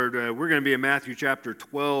Lord. We're going to be in Matthew chapter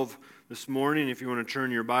 12 this morning. If you want to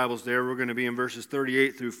turn your Bibles there, we're going to be in verses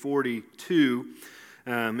 38 through 42.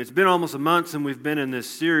 It's been almost a month since we've been in this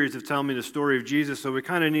series of telling me the story of Jesus, so we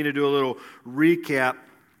kind of need to do a little recap.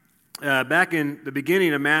 Back in the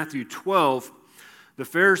beginning of Matthew 12, the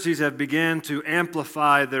Pharisees have begun to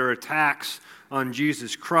amplify their attacks on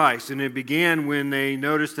Jesus Christ, and it began when they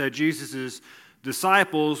noticed that Jesus'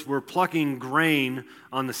 disciples were plucking grain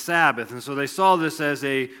on the Sabbath, and so they saw this as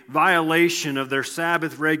a violation of their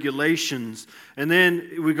Sabbath regulations. And then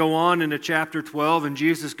we go on into chapter 12, and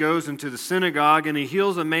Jesus goes into the synagogue, and he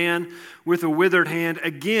heals a man with a withered hand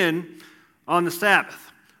again on the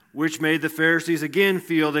Sabbath, which made the Pharisees again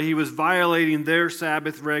feel that he was violating their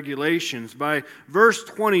Sabbath regulations. By verse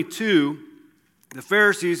 22, the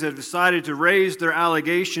Pharisees have decided to raise their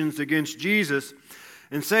allegations against Jesus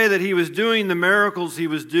and say that he was doing the miracles he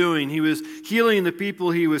was doing. He was healing the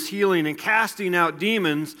people he was healing and casting out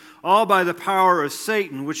demons, all by the power of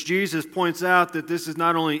Satan, which Jesus points out that this is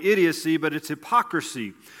not only idiocy, but it's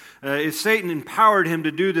hypocrisy. If Satan empowered him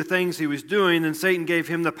to do the things he was doing, then Satan gave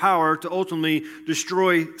him the power to ultimately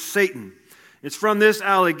destroy Satan. It's from this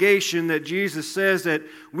allegation that Jesus says that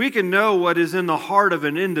we can know what is in the heart of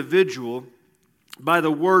an individual by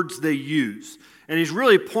the words they use. And he's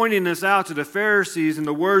really pointing this out to the Pharisees and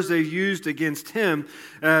the words they used against him,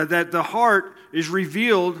 that the heart is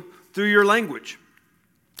revealed through your language.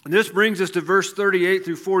 And this brings us to verse 38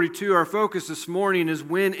 through 42. Our focus this morning is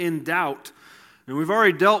when in doubt. And we've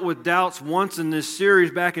already dealt with doubts once in this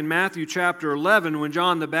series back in Matthew chapter 11 when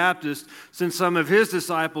John the Baptist sent some of his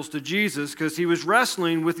disciples to Jesus because he was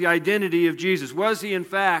wrestling with the identity of Jesus. Was he in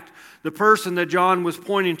fact the person that John was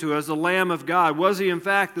pointing to as the Lamb of God? Was he in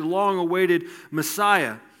fact the long-awaited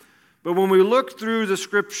Messiah? But when we look through the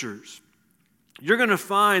Scriptures, you're going to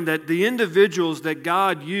find that the individuals that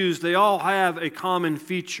God used, they all have a common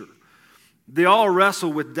feature. They all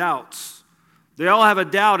wrestle with doubts. They all have a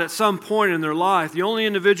doubt at some point in their life. The only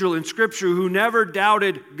individual in Scripture who never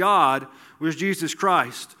doubted God was Jesus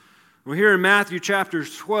Christ. Well, here in Matthew chapter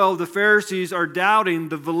 12, the Pharisees are doubting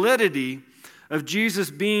the validity of Jesus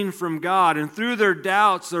being from God. And through their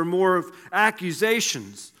doubts, they're more of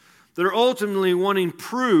accusations. They're ultimately wanting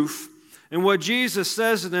proof. And what Jesus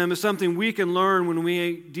says to them is something we can learn when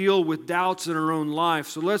we deal with doubts in our own life.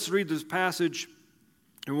 So let's read this passage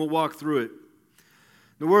and we'll walk through it.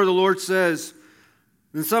 The word of the Lord says,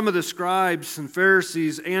 "Then some of the scribes and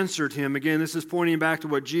Pharisees answered him." Again, this is pointing back to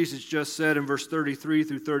what Jesus just said in verse 33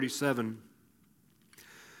 through 37.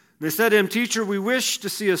 They said to him, "Teacher, we wish to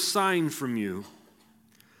see a sign from you."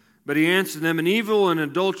 But he answered them, "An evil and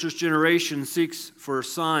adulterous generation seeks for a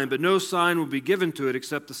sign, but no sign will be given to it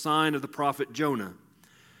except the sign of the prophet Jonah.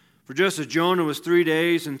 For just as Jonah was 3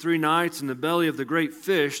 days and 3 nights in the belly of the great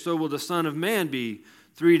fish, so will the Son of Man be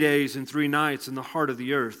 3 days and 3 nights in the heart of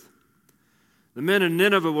the earth. The men of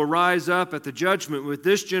Nineveh will rise up at the judgment with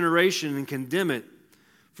this generation and condemn it,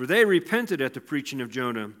 for they repented at the preaching of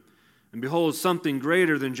Jonah. And behold, something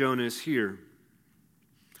greater than Jonah is here.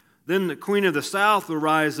 Then the queen of the south will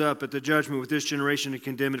rise up at the judgment with this generation and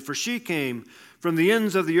condemn it, for she came from the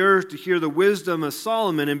ends of the earth to hear the wisdom of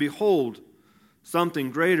Solomon, and behold,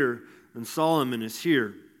 something greater than Solomon is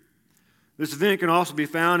here." This event can also be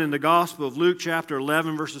found in the Gospel of Luke chapter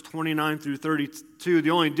 11, verses 29 through 32. The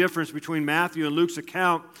only difference between Matthew and Luke's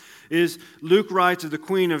account is Luke writes of the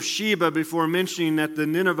queen of Sheba before mentioning that the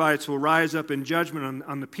Ninevites will rise up in judgment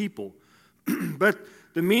on the people. But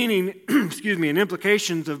the meaning, and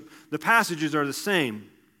implications of the passages are the same.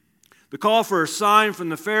 The call for a sign from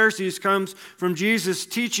the Pharisees comes from Jesus'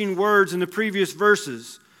 teaching words in the previous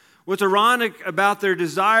verses. What's ironic about their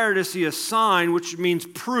desire to see a sign, which means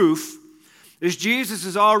proof, is Jesus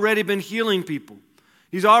has already been healing people.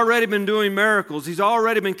 He's already been doing miracles. He's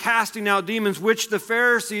already been casting out demons, which the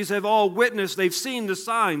Pharisees have all witnessed. They've seen the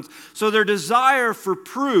signs. So their desire for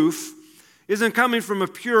proof isn't coming from a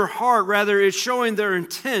pure heart. Rather, it's showing their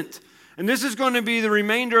intent. And this is going to be the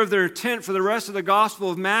remainder of their intent for the rest of the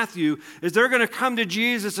Gospel of Matthew, is they're going to come to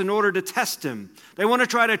Jesus in order to test him. They want to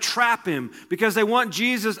try to trap him because they want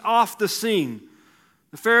Jesus off the scene.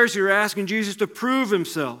 The Pharisees are asking Jesus to prove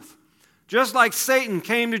himself. Just like Satan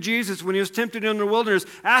came to Jesus when he was tempted in the wilderness,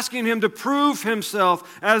 asking him to prove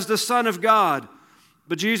himself as the Son of God.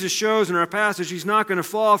 But Jesus shows in our passage he's not going to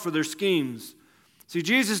fall for their schemes. See,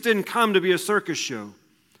 Jesus didn't come to be a circus show.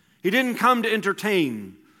 He didn't come to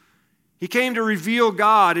entertain. He came to reveal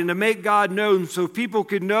God and to make God known so people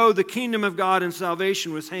could know the kingdom of God and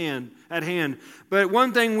salvation was at hand. But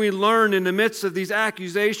one thing we learned in the midst of these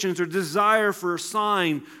accusations or desire for a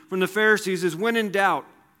sign from the Pharisees is when in doubt,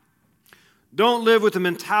 don't live with the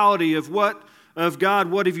mentality of what of God,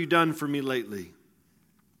 what have you done for me lately?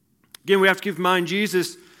 Again, we have to keep in mind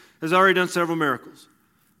Jesus has already done several miracles.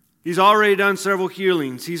 He's already done several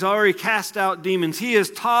healings. He's already cast out demons. He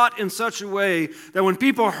has taught in such a way that when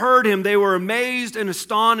people heard him, they were amazed and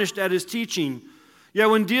astonished at his teaching. Yet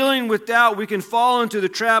when dealing with doubt, we can fall into the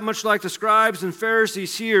trap, much like the scribes and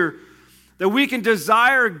Pharisees here, that we can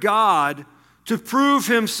desire God to prove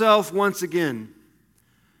himself once again.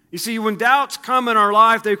 You see, when doubts come in our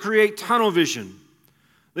life, they create tunnel vision.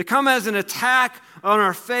 They come as an attack on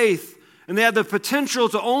our faith, and they have the potential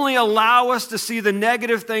to only allow us to see the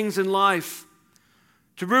negative things in life.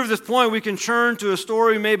 To prove this point, we can turn to a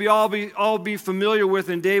story maybe all be familiar with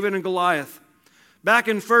in David and Goliath. Back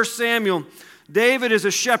in 1 Samuel, David is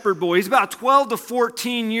a shepherd boy. He's about 12 to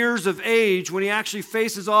 14 years of age when he actually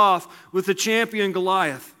faces off with the champion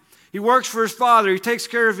Goliath. He works for his father. He takes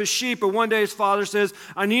care of his sheep, but one day his father says,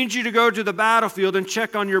 I need you to go to the battlefield and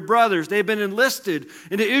check on your brothers. They've been enlisted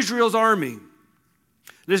into Israel's army.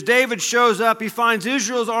 And as David shows up, he finds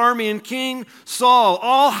Israel's army and King Saul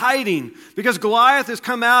all hiding because Goliath has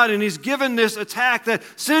come out and he's given this attack that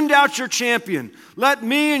send out your champion. Let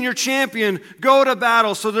me and your champion go to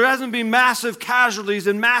battle so there doesn't be massive casualties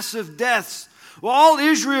and massive deaths. Well, all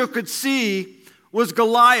Israel could see was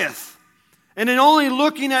Goliath. And in only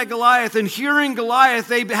looking at Goliath and hearing Goliath,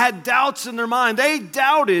 they had doubts in their mind. They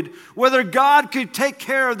doubted whether God could take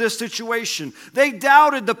care of this situation. They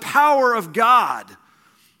doubted the power of God.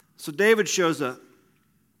 So David shows up.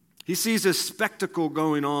 He sees this spectacle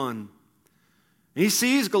going on. He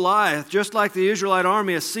sees Goliath, just like the Israelite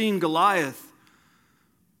army has seen Goliath.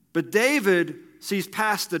 But David sees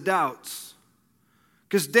past the doubts.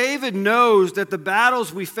 Because David knows that the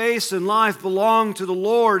battles we face in life belong to the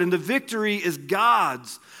Lord and the victory is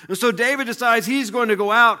God's. And so David decides he's going to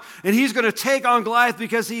go out and he's going to take on Goliath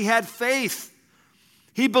because he had faith.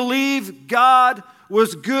 He believed God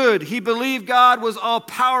was good. He believed God was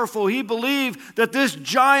all-powerful. He believed that this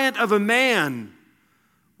giant of a man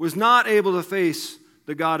was not able to face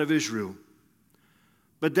the God of Israel.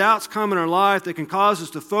 But doubts come in our life that can cause us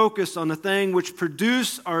to focus on the thing which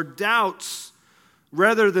produce our doubts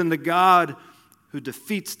rather than the God who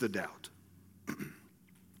defeats the doubt.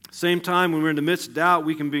 Same time, when we're in the midst of doubt,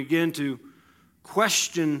 we can begin to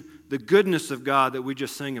question the goodness of God that we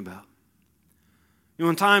just sang about. You know,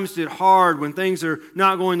 when times get hard, when things are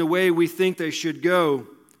not going the way we think they should go,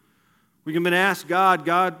 we can ask God,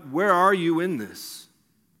 God, where are you in this?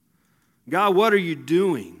 God, what are you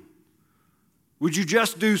doing? Would you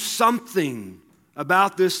just do something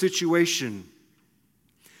about this situation?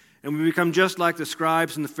 And we become just like the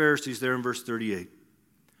scribes and the Pharisees there in verse 38.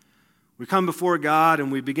 We come before God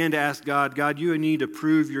and we begin to ask God, God, you need to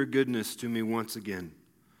prove your goodness to me once again.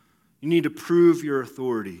 You need to prove your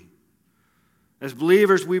authority. As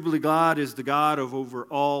believers, we believe God is the God of over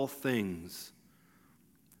all things.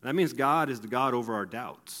 That means God is the God over our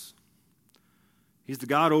doubts. He's the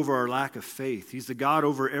God over our lack of faith. He's the God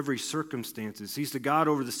over every circumstances. He's the God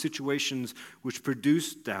over the situations which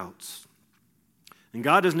produce doubts. And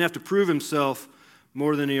God doesn't have to prove himself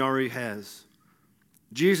more than he already has.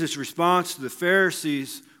 Jesus' response to the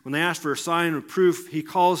Pharisees when they asked for a sign of proof, he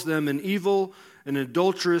calls them an evil and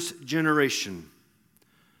adulterous generation.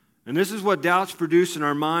 And this is what doubts produce in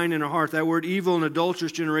our mind and our heart. That word evil and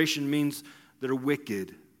adulterous generation means they're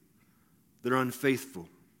wicked. They're unfaithful.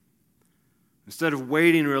 Instead of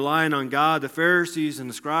waiting and relying on God, the Pharisees and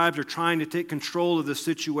the scribes are trying to take control of the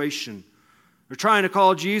situation. They're trying to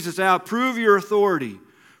call Jesus out. Prove your authority.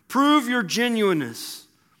 Prove your genuineness.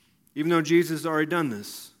 Even though Jesus has already done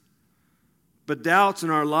this. But doubts in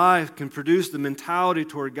our life can produce the mentality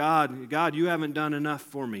toward God. God, you haven't done enough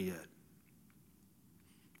for me yet.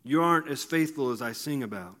 You aren't as faithful as I sing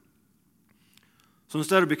about. So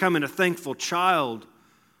instead of becoming a thankful child,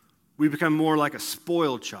 we become more like a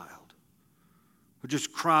spoiled child who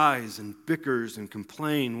just cries and bickers and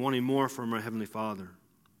complains, wanting more from our Heavenly Father.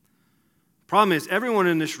 The problem is, everyone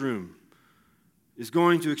in this room is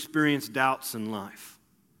going to experience doubts in life.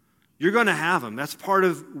 You're going to have them. That's part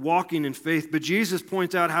of walking in faith. But Jesus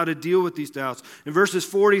points out how to deal with these doubts. In verses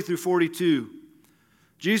 40 through 42,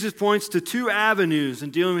 Jesus points to two avenues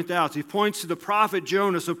in dealing with doubts. He points to the prophet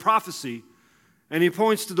Jonah, so prophecy, and he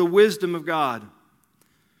points to the wisdom of God.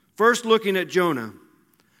 First, looking at Jonah.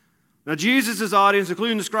 Now, Jesus' audience,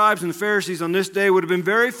 including the scribes and the Pharisees on this day, would have been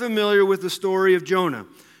very familiar with the story of Jonah.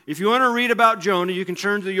 If you want to read about Jonah, you can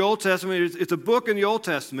turn to the Old Testament. It's a book in the Old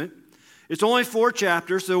Testament. It's only 4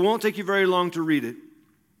 chapters, so it won't take you very long to read it.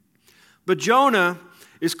 But Jonah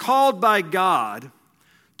is called by God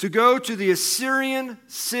to go to the Assyrian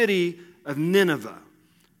city of Nineveh.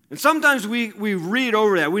 And sometimes we read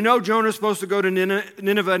over that. We know Jonah's supposed to go to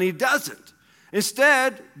Nineveh, and he doesn't.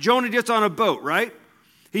 Instead, Jonah gets on a boat, right?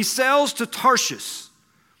 He sails to Tarshish.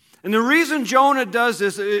 And the reason Jonah does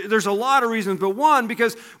this, there's a lot of reasons, but one,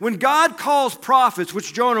 because when God calls prophets,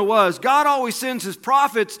 which Jonah was, God always sends his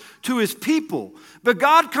prophets to his people. But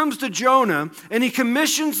God comes to Jonah, and he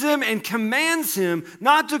commissions him and commands him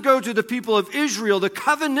not to go to the people of Israel, the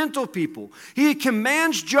covenantal people. He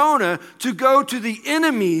commands Jonah to go to the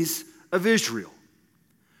enemies of Israel.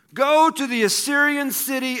 Go to the Assyrian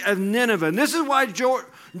city of Nineveh. And this is why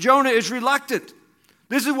Jonah is reluctant.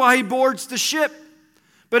 This is why he boards the ship.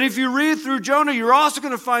 But if you read through Jonah, you're also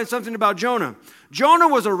going to find something about Jonah. Jonah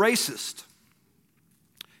was a racist.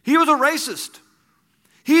 He was a racist.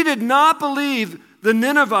 He did not believe the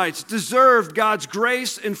Ninevites deserved God's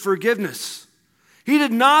grace and forgiveness. He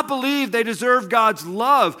did not believe they deserved God's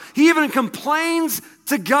love. He even complains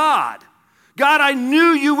to God. God, I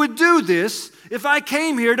knew you would do this if I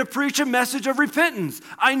came here to preach a message of repentance.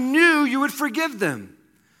 I knew you would forgive them.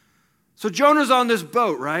 So Jonah's on this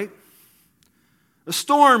boat, right? A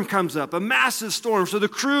storm comes up, a massive storm. So the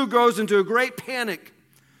crew goes into a great panic.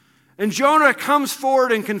 And Jonah comes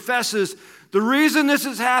forward and confesses, the reason this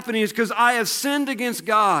is happening is because I have sinned against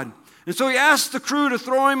God. And so he asks the crew to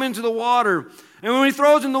throw him into the water. And when he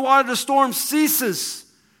throws him in the water, the storm ceases.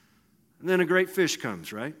 And then a great fish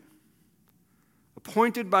comes, right?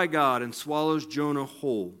 Appointed by God, and swallows Jonah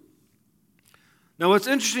whole. Now what's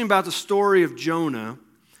interesting about the story of Jonah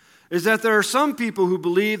is that there are some people who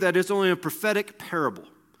believe that it's only a prophetic parable.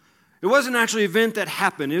 It wasn't actually an event that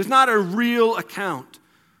happened. It was not a real account.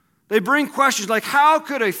 They bring questions like, how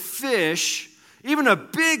could a fish, even a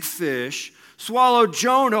big fish, swallow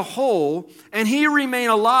Jonah whole and he remain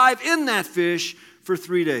alive in that fish for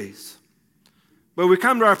 3 days? But we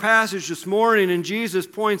come to our passage this morning, and Jesus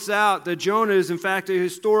points out that Jonah is in fact a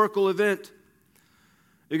historical event.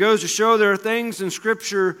 It goes to show there are things in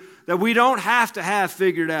Scripture that we don't have to have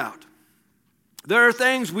figured out. There are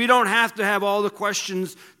things we don't have to have all the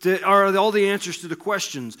questions or all the answers to the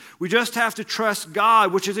questions. We just have to trust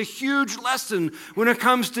God, which is a huge lesson when it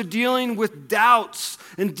comes to dealing with doubts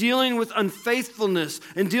and dealing with unfaithfulness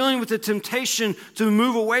and dealing with the temptation to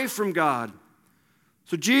move away from God.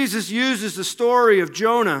 So Jesus uses the story of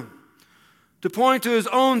Jonah to point to his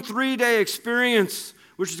own 3-day experience,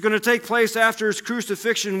 which is going to take place after his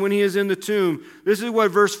crucifixion when he is in the tomb. This is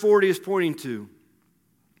what verse 40 is pointing to.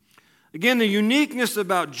 Again, the uniqueness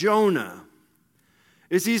about Jonah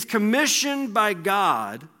is he's commissioned by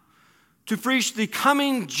God to preach the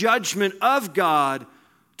coming judgment of God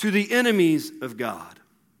to the enemies of God.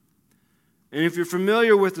 And if you're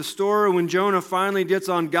familiar with the story, when Jonah finally gets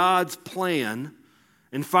on God's plan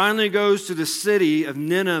and finally goes to the city of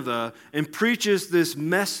Nineveh and preaches this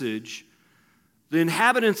message, the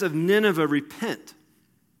inhabitants of Nineveh repent.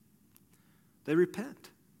 They repent.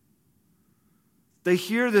 They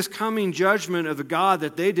hear this coming judgment of a God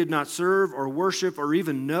that they did not serve or worship or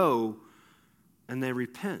even know, and they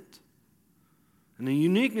repent. And the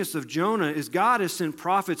uniqueness of Jonah is God has sent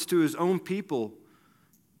prophets to his own people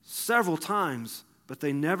several times, but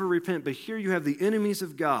they never repent. But here you have the enemies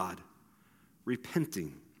of God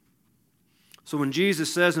repenting. So when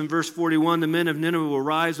Jesus says in verse 41, the men of Nineveh will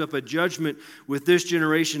rise up at judgment with this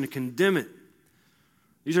generation to condemn it,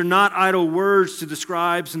 these are not idle words to the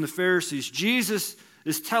scribes and the Pharisees. Jesus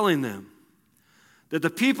is telling them that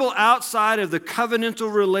the people outside of the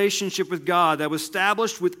covenantal relationship with God that was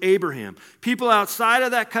established with Abraham, people outside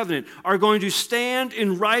of that covenant are going to stand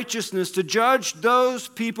in righteousness to judge those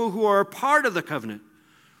people who are a part of the covenant.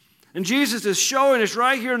 And Jesus is showing us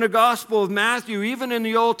right here in the Gospel of Matthew, even in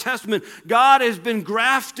the Old Testament, God has been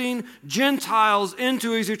grafting Gentiles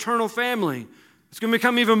into his eternal family. It's going to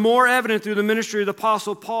become even more evident through the ministry of the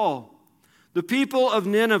Apostle Paul. The people of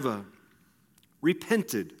Nineveh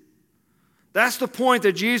repented. That's the point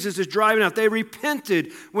that Jesus is driving at. They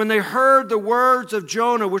repented when they heard the words of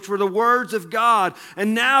Jonah, which were the words of God.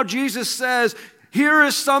 And now Jesus says, here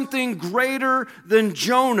is something greater than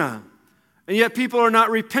Jonah. And yet people are not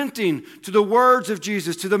repenting to the words of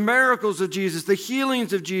Jesus, to the miracles of Jesus, the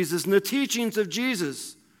healings of Jesus, and the teachings of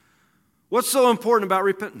Jesus. What's so important about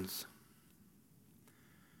repentance?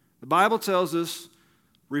 The Bible tells us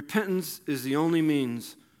repentance is the only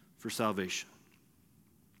means for salvation.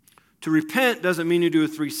 To repent doesn't mean you do a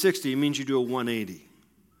 360, it means you do a 180.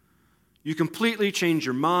 You completely change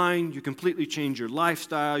your mind, you completely change your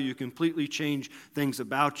lifestyle, you completely change things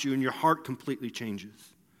about you, and your heart completely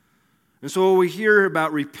changes. And so when we hear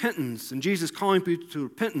about repentance and Jesus calling people to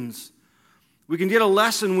repentance, we can get a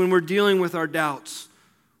lesson when we're dealing with our doubts,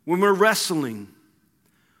 when we're wrestling,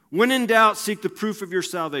 When in doubt, seek the proof of your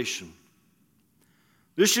salvation.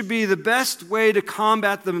 This should be the best way to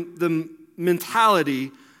combat the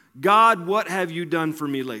mentality, God, what have you done for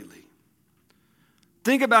me lately?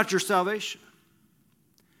 Think about your salvation.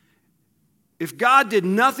 If God did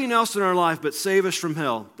nothing else in our life but save us from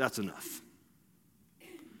hell, that's enough.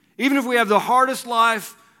 Even if we have the hardest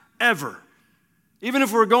life ever, even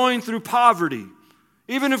if we're going through poverty,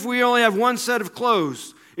 even if we only have one set of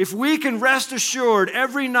clothes, if we can rest assured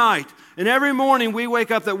every night and every morning we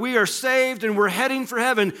wake up that we are saved and we're heading for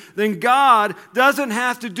heaven, then God doesn't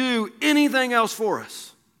have to do anything else for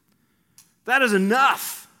us. That is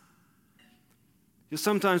enough. Because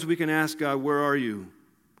sometimes we can ask God, where are you?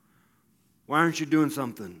 Why aren't you doing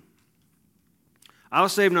something? I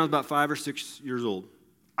was saved when I was about 5 or 6 years old.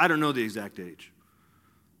 I don't know the exact age.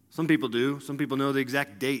 Some people do. Some people know the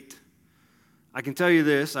exact date. I can tell you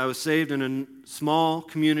this. I was saved in a small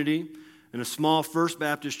community in a small First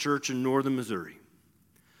Baptist church in northern Missouri.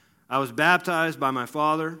 I was baptized by my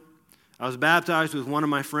father. I was baptized with one of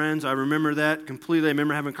my friends. I remember that completely. I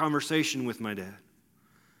remember having a conversation with my dad.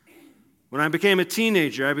 When I became a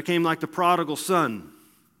teenager, I became like the prodigal son.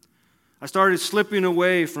 I started slipping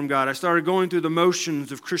away from God. I started going through the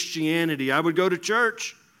motions of Christianity. I would go to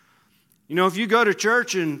church. You know, if you go to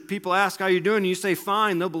church and people ask how you're doing and you say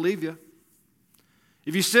fine, they'll believe you.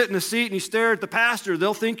 If you sit in a seat and you stare at the pastor,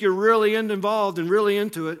 they'll think you're really involved and really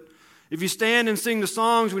into it. If you stand and sing the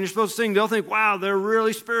songs when you're supposed to sing, they'll think, wow, they're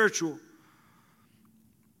really spiritual.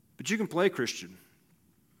 But you can play Christian.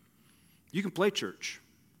 You can play church.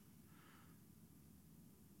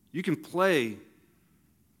 You can play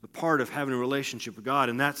the part of having a relationship with God,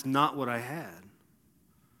 and that's not what I had.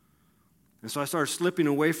 And so I started slipping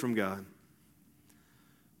away from God.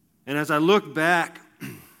 And as I look back,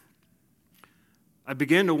 I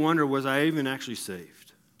began to wonder, was I even actually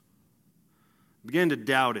saved? I began to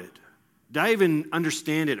doubt it. Did I even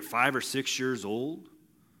understand it at 5 or 6 years old?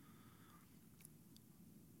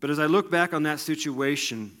 But as I look back on that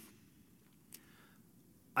situation,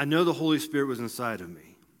 I know the Holy Spirit was inside of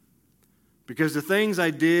me. Because the things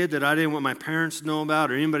I did that I didn't want my parents to know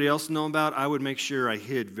about or anybody else to know about, I would make sure I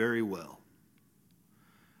hid very well.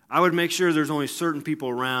 I would make sure there's only certain people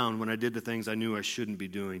around when I did the things I knew I shouldn't be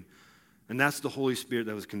doing. And that's the Holy Spirit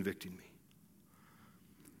that was convicting me.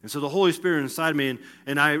 And so the Holy Spirit inside me,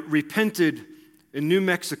 and I repented in New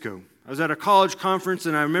Mexico. I was at a college conference,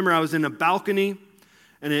 and I remember I was in a balcony,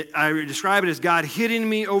 and I describe it as God hitting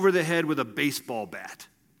me over the head with a baseball bat.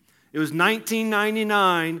 It was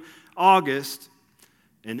 1999, August,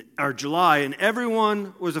 or July, and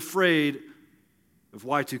everyone was afraid of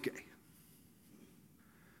Y2K.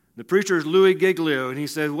 The preacher is Louis Giglio, and he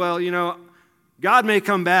said, well, you know, God may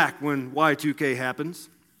come back when Y2K happens,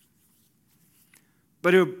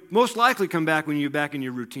 but it'll most likely come back when you're back in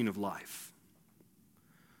your routine of life.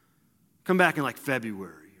 Come back in like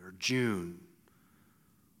February or June,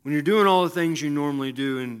 when you're doing all the things you normally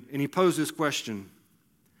do. And he posed this question: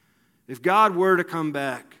 if God were to come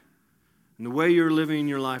back and the way you're living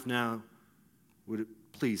your life now, would it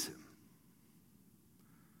please him?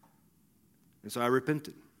 And so I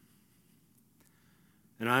repented.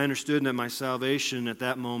 And I understood that my salvation at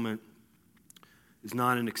that moment is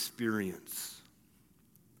not an experience.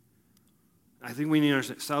 I think we need to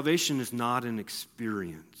understand, salvation is not an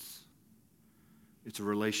experience. It's a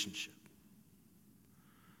relationship.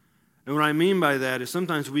 And what I mean by that is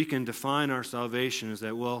sometimes we can define our salvation as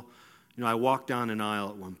that, well, you know, I walked down an aisle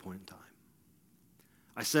at one point in time.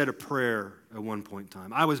 I said a prayer at one point in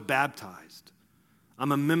time. I was baptized.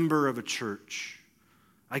 I'm a member of a church.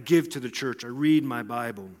 I give to the church. I read my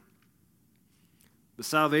Bible. But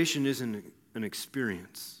salvation isn't an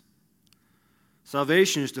experience.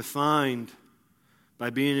 Salvation is defined by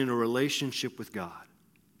being in a relationship with God.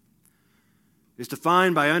 It's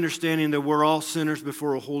defined by understanding that we're all sinners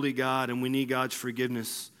before a holy God and we need God's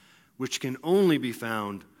forgiveness, which can only be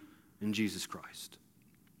found in Jesus Christ.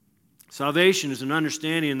 Salvation is an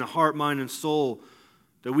understanding in the heart, mind, and soul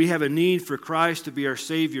that we have a need for Christ to be our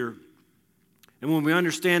Savior. And when we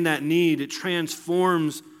understand that need, it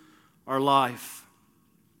transforms our life,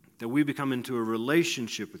 that we become into a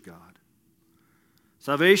relationship with God.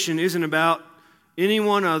 Salvation isn't about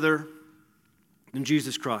anyone other than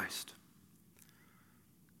Jesus Christ.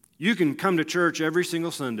 You can come to church every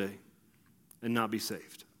single Sunday and not be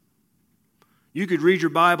saved. You could read your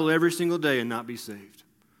Bible every single day and not be saved.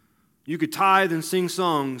 You could tithe and sing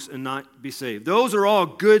songs and not be saved. Those are all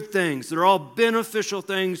good things. They're all beneficial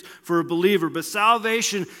things for a believer. But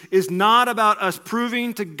salvation is not about us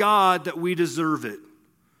proving to God that we deserve it,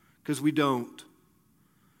 because we don't.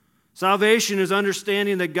 Salvation is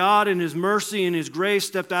understanding that God in His mercy and His grace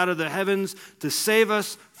stepped out of the heavens to save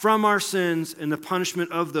us from our sins and the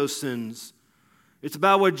punishment of those sins. It's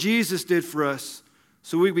about what Jesus did for us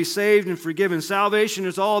so we can be saved and forgiven. Salvation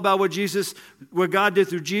is all about what God did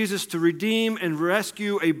through Jesus to redeem and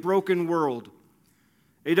rescue a broken world.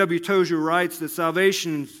 A.W. Tozer writes that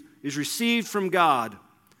salvation is received from God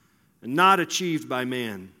and not achieved by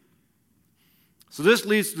man. So this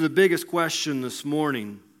leads to the biggest question this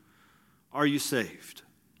morning. Are you saved?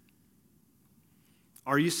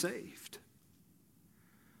 Are you saved?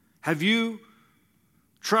 Have you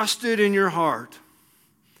trusted in your heart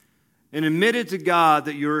and admitted to God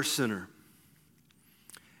that you're a sinner?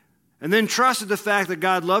 And then trusted the fact that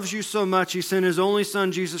God loves you so much, He sent His only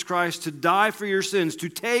Son, Jesus Christ, to die for your sins, to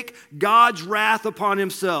take God's wrath upon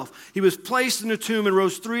Himself. He was placed in a tomb and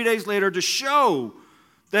rose 3 days later to show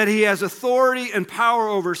that He has authority and power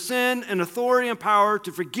over sin and authority and power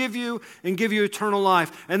to forgive you and give you eternal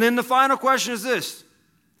life. And then the final question is this: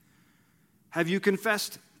 have you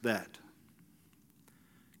confessed that?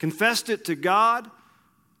 Confessed it to God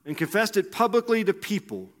and confessed it publicly to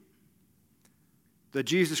people that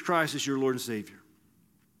Jesus Christ is your Lord and Savior.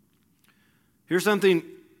 Here's something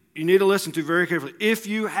you need to listen to very carefully. If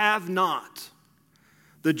you have not,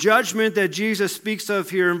 the judgment that Jesus speaks of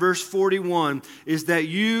here in verse 41 is that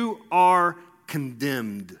you are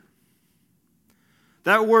condemned.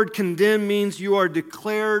 That word condemned means you are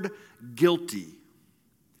declared guilty.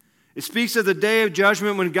 It speaks of the day of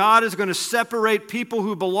judgment when God is going to separate people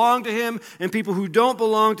who belong to Him and people who don't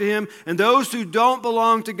belong to Him, and those who don't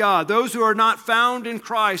belong to God, those who are not found in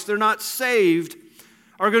Christ, they're not saved,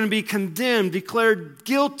 are going to be condemned, declared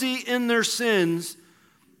guilty in their sins,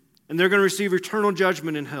 and they're going to receive eternal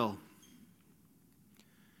judgment in hell.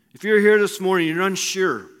 If you're here this morning, you're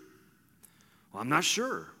unsure. Well, I'm not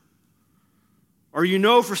sure. Or you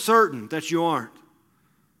know for certain that you aren't.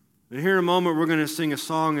 And here in a moment, we're going to sing a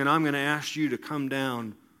song, and I'm going to ask you to come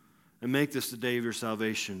down and make this the day of your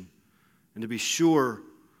salvation. And to be sure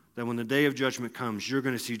that when the day of judgment comes, you're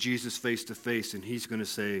going to see Jesus face to face, and He's going to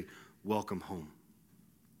say, welcome home.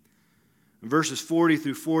 In verses 40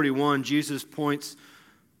 through 41, Jesus points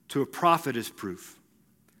to a prophet as proof.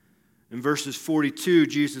 In verses 42,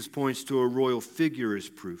 Jesus points to a royal figure as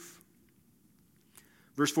proof.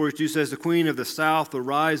 Verse 42 says, the queen of the south will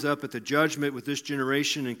rise up at the judgment with this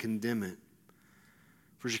generation and condemn it.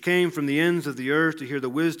 For she came from the ends of the earth to hear the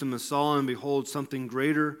wisdom of Solomon. Behold, something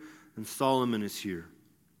greater than Solomon is here.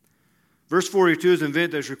 Verse 42 is an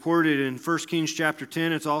event that's recorded in 1 Kings chapter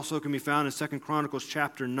 10. It also can be found in 2 Chronicles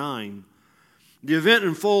chapter 9. The event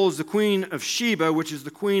unfolds the queen of Sheba, which is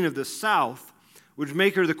the queen of the south, which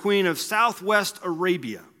make her the queen of southwest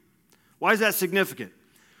Arabia. Why is that significant?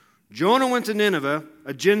 Jonah went to Nineveh,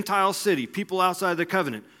 a Gentile city, people outside the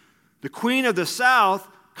covenant. The queen of the south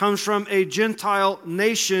comes from a Gentile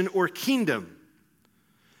nation or kingdom.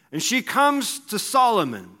 And she comes to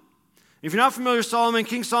Solomon. If you're not familiar with Solomon,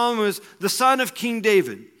 King Solomon was the son of King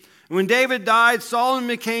David. And when David died, Solomon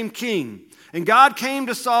became king. And God came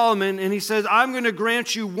to Solomon and He said, I'm going to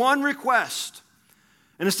grant you one request.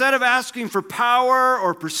 And instead of asking for power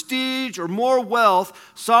or prestige or more wealth,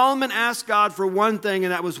 Solomon asked God for one thing,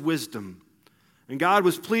 and that was wisdom. And God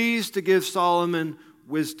was pleased to give Solomon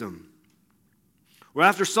wisdom. Well,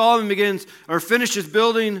 after Solomon finishes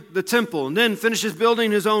building the temple and then finishes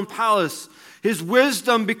building his own palace, his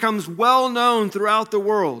wisdom becomes well known throughout the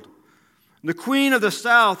world. The queen of the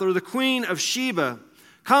south, or the queen of Sheba,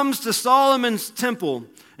 comes to Solomon's temple.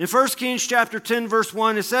 In 1 Kings chapter 10, verse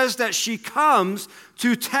 1, it says that she comes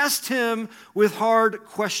to test him with hard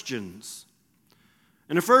questions.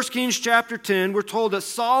 And in 1 Kings chapter 10, we're told that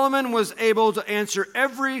Solomon was able to answer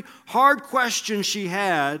every hard question she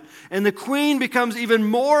had, and the queen becomes even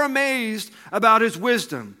more amazed about his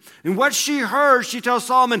wisdom. And what she heard, she tells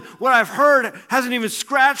Solomon, what I've heard hasn't even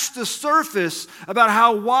scratched the surface about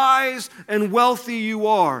how wise and wealthy you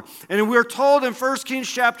are. And we're told in 1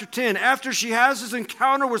 Kings chapter 10, after she has this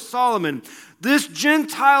encounter with Solomon, this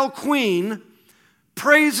Gentile queen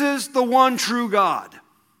praises the one true God.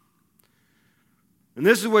 And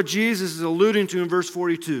this is what Jesus is alluding to in verse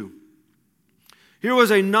 42. Here was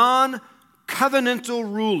a non-covenantal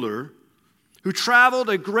ruler who traveled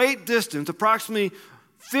a great distance, approximately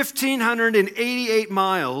 1,588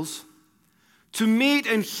 miles, to meet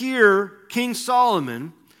and hear King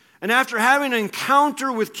Solomon. And after having an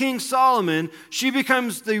encounter with King Solomon, she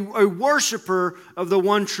becomes a worshiper of the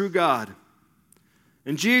one true God.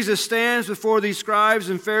 And Jesus stands before these scribes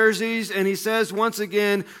and Pharisees, and He says once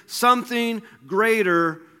again, something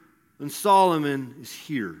greater than Solomon is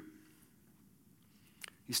here.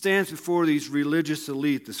 He stands before these religious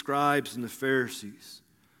elite, the scribes and the Pharisees,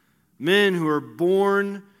 men who are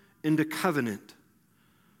born into covenant,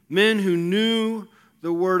 men who knew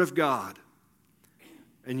the Word of God,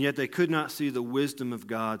 and yet they could not see the wisdom of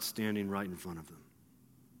God standing right in front of them.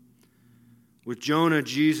 With Jonah,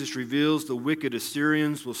 Jesus reveals the wicked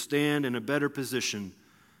Assyrians will stand in a better position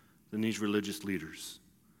than these religious leaders.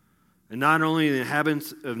 And not only the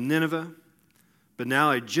inhabitants of Nineveh, but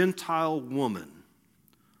now a Gentile woman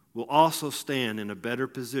will also stand in a better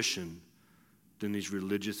position than these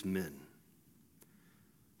religious men.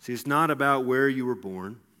 See, it's not about where you were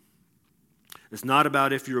born. It's not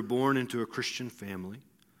about if you were born into a Christian family.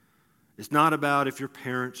 It's not about if your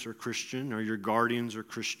parents are Christian or your guardians are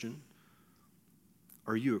Christian.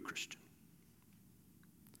 Are you a Christian?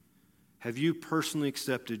 Have you personally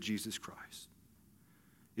accepted Jesus Christ?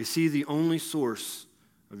 Is he the only source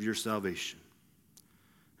of your salvation?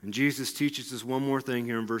 And Jesus teaches us one more thing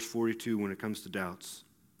here in verse 42 when it comes to doubts.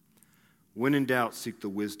 When in doubt, seek the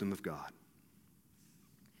wisdom of God.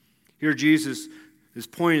 Here Jesus is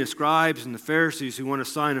pointing to scribes and the Pharisees who want a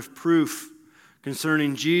sign of proof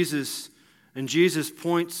concerning Jesus, and Jesus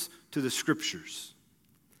points to the Scriptures.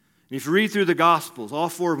 And if you read through the Gospels, all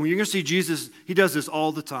four of them, you're going to see Jesus, he does this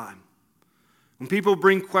all the time. When people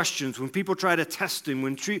bring questions, when people try to test him,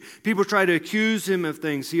 when people try to accuse him of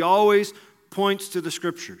things, he always points to the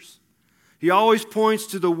Scriptures. He always points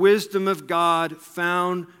to the wisdom of God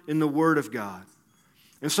found in the Word of God.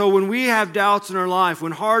 And so when we have doubts in our life,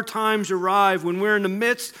 when hard times arrive, when we're in the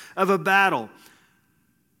midst of a battle,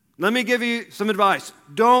 let me give you some advice.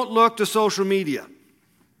 Don't look to social media.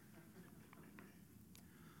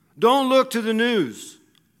 Don't look to the news.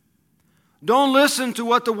 Don't listen to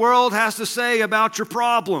what the world has to say about your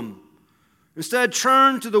problem. Instead,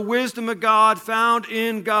 turn to the wisdom of God found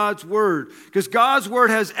in God's Word. Because God's Word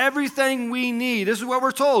has everything we need. This is what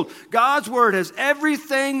we're told. God's Word has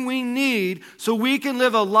everything we need so we can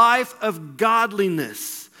live a life of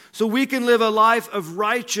godliness. So we can live a life of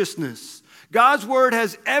righteousness. God's Word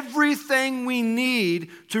has everything we need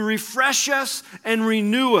to refresh us and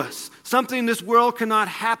renew us. Something this world cannot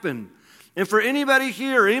happen. And for anybody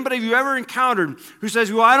here, anybody you ever encountered who says,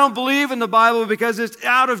 well, I don't believe in the Bible because it's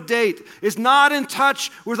out of date, it's not in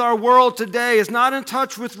touch with our world today, it's not in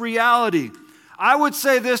touch with reality, I would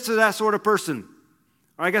say this to that sort of person,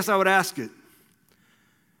 or I guess I would ask it.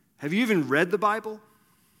 Have you even read the Bible?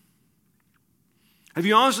 Have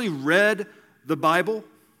you honestly read the Bible?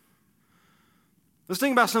 Let's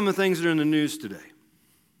think about some of the things that are in the news today.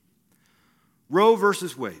 Roe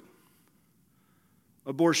versus Wade.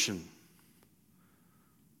 Abortion.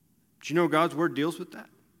 Do you know God's Word deals with that?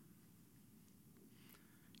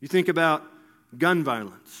 You think about gun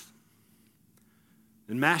violence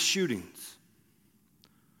and mass shootings.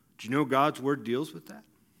 Do you know God's Word deals with that?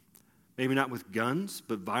 Maybe not with guns,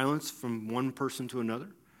 but violence from one person to another.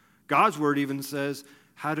 God's Word even says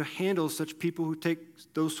how to handle such people who take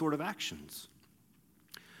those sort of actions.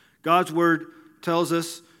 God's Word tells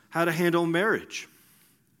us how to handle marriage,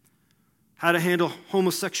 how to handle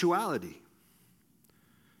homosexuality.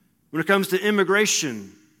 When it comes to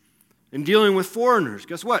immigration and dealing with foreigners,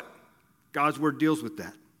 guess what? God's Word deals with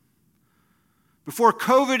that. Before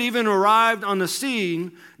COVID even arrived on the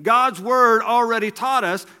scene, God's Word already taught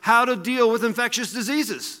us how to deal with infectious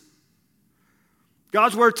diseases.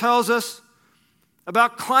 God's Word tells us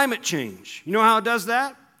about climate change. You know how it does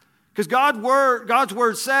that? Because God's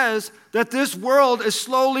Word says that this world is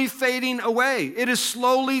slowly fading away. It is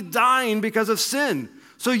slowly dying because of sin.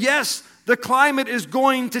 So yes, the climate is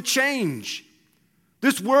going to change.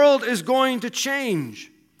 This world is going to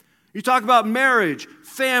change. You talk about marriage,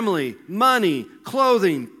 family, money,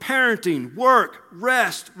 clothing, parenting, work,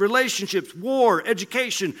 rest, relationships, war,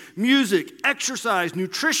 education, music, exercise,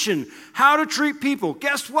 nutrition, how to treat people.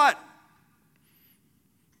 Guess what?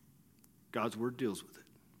 God's Word deals with it.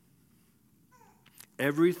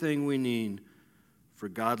 Everything we need for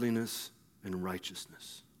godliness and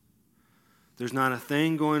righteousness. There's not a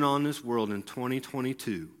thing going on in this world in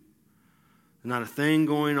 2022, not a thing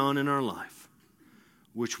going on in our life,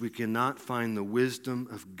 which we cannot find the wisdom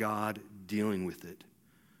of God dealing with it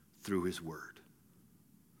through His Word.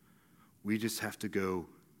 We just have to go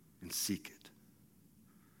and seek it.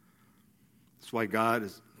 That's why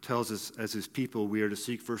God tells us as His people we are to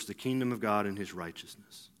seek first the kingdom of God and His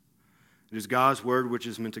righteousness. It is God's Word which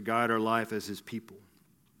is meant to guide our life as His people.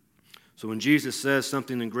 So when Jesus says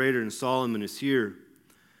something greater than Solomon is here,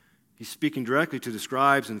 He's speaking directly to the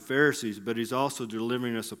scribes and Pharisees, but He's also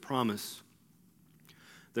delivering us a promise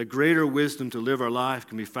that greater wisdom to live our life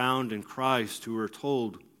can be found in Christ, who we're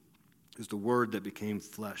told is the Word that became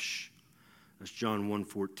flesh That's John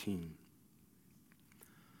 1:14.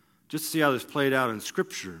 Just to see how this played out in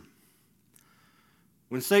Scripture.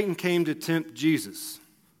 When Satan came to tempt Jesus,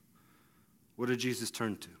 what did Jesus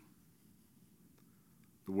turn to?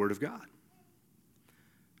 The Word of God.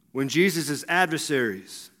 When Jesus'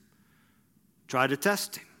 adversaries tried to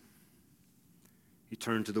test him, he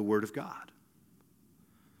turned to the Word of God.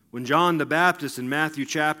 When John the Baptist in Matthew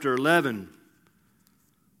chapter 11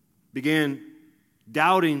 began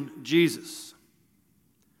doubting Jesus,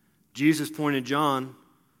 Jesus pointed John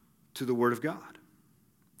to the Word of God.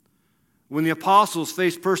 When the apostles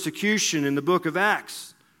faced persecution in the book of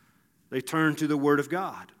Acts, they turned to the Word of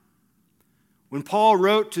God. When Paul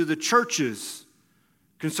wrote to the churches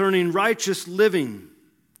concerning righteous living,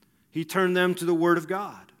 he turned them to the Word of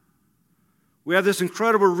God. We have this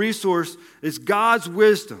incredible resource. It's God's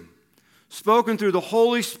wisdom, spoken through the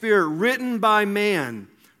Holy Spirit, written by man,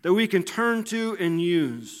 that we can turn to and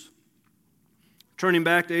use. Turning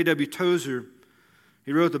back to A.W. Tozer,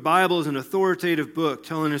 he wrote, "The Bible is an authoritative book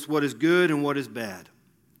telling us what is good and what is bad.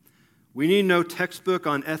 We need no textbook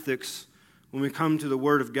on ethics when we come to the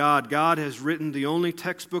Word of God. God has written the only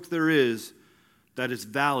textbook there is that is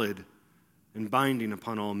valid and binding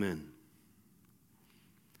upon all men."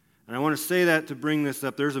 And I want to say that to bring this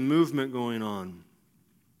up. There's a movement going on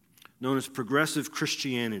known as progressive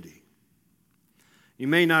Christianity. You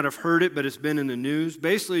may not have heard it, but it's been in the news.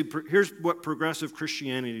 Basically, here's what progressive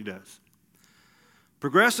Christianity does.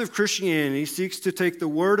 Progressive Christianity seeks to take the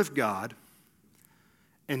Word of God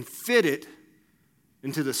and fit it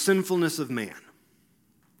into the sinfulness of man.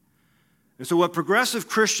 And so what progressive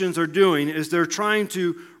Christians are doing is they're trying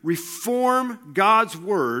to reform God's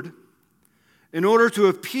Word in order to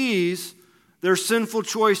appease their sinful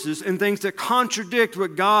choices and things that contradict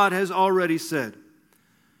what God has already said.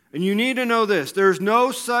 And you need to know this: there's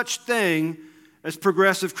no such thing as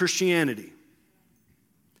progressive Christianity.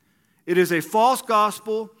 It is a false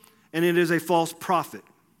gospel and it is a false prophet.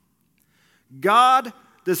 God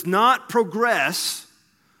does not progress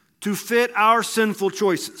to fit our sinful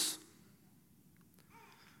choices.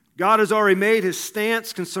 God has already made his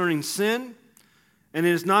stance concerning sin, and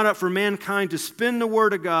it is not up for mankind to spin the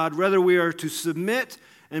Word of God. Rather, we are to submit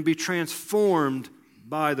and be transformed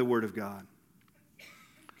by the Word of God.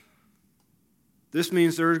 This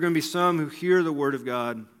means there are going to be some who hear the Word of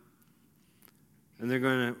God and they're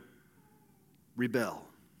going to rebel.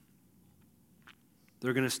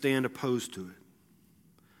 They're going to stand opposed to it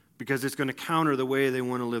because it's going to counter the way they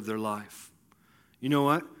want to live their life. You know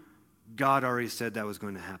what? God already said that was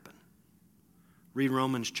going to happen. Read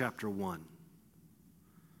Romans chapter 1.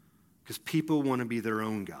 Because people want to be their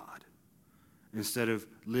own God instead of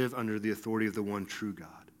live under the authority of the one true God.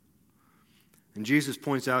 And Jesus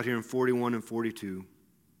points out here in 41 and 42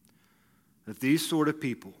 that these sort of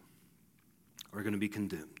people are going to be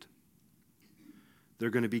condemned. They're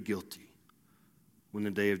going to be guilty when the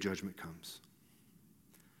day of judgment comes.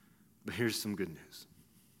 But here's some good news.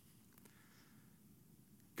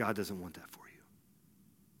 God doesn't want that for you.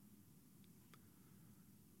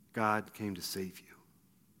 God came to save you.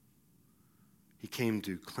 He came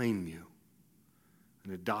to claim you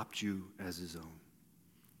and adopt you as his own.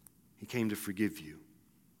 He came to forgive you.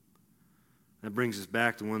 That brings us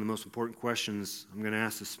back to one of the most important questions I'm going to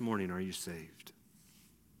ask this morning. Are you saved?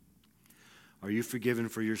 Are you forgiven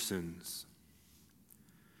for your sins?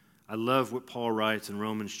 I love what Paul writes in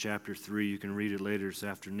Romans chapter 3. You can read it later this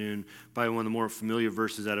afternoon. Probably one of the more familiar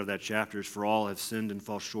verses out of that chapter is, "For all have sinned and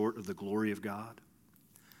fall short of the glory of God."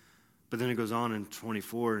 But then it goes on in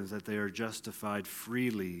 24, is that they are justified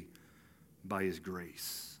freely by his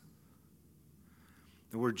grace.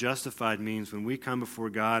 The word justified means when we come before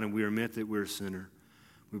God and we admit that we're a sinner,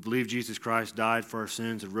 we believe Jesus Christ died for our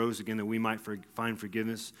sins and rose again that we might find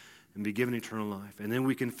forgiveness and be given eternal life. And then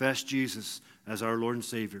we confess Jesus as our Lord and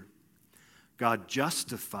Savior. God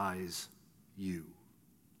justifies you.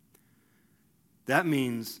 That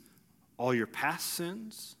means all your past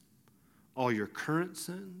sins, all your current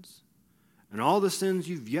sins, and all the sins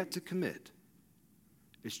you've yet to commit,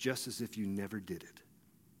 it's just as if you never did it.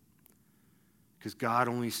 Because God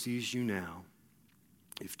only sees you now,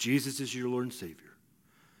 if Jesus is your Lord and Savior,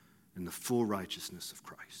 in the full righteousness of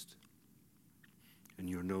Christ. And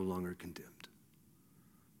you're no longer condemned,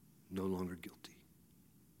 no longer guilty.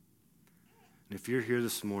 And if you're here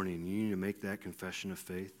this morning and you need to make that confession of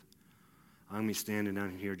faith, I'm going to be standing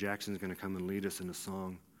down here. Jackson's going to come and lead us in a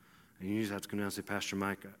song. And you just have to come down and say, "Pastor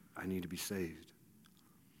Mike, I need to be saved."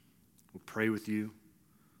 We'll pray with you,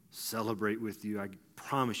 celebrate with you. I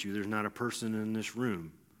promise you there's not a person in this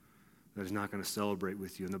room that is not going to celebrate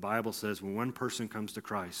with you. And the Bible says when one person comes to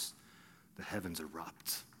Christ, the heavens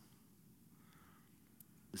erupt.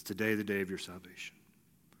 Is today the day of your salvation?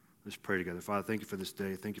 Let's pray together. Father, thank you for this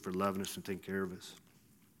day. Thank you for loving us and taking care of us.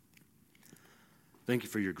 Thank you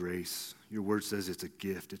for your grace. Your word says it's a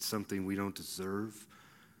gift. It's something we don't deserve,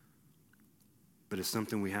 but it's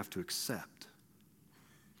something we have to accept.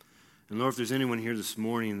 And Lord, if there's anyone here this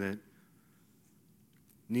morning that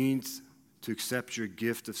needs to accept your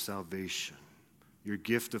gift of salvation, your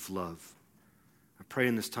gift of love, I pray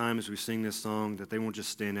in this time as we sing this song that they won't just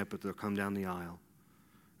stand up, but they'll come down the aisle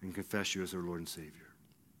and confess you as their Lord and Savior.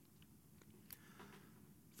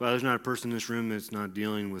 Father, there's not a person in this room that's not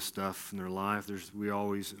dealing with stuff in their life. We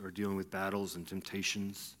always are dealing with battles and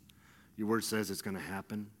temptations. Your word says it's going to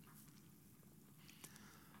happen.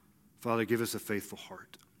 Father, give us a faithful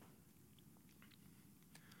heart.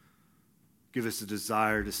 Give us a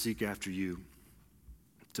desire to seek after you,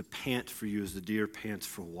 to pant for you as the deer pants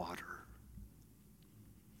for water.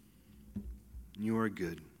 You are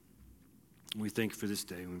good. We thank you for this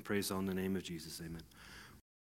day, and we praise all in the name of Jesus. Amen.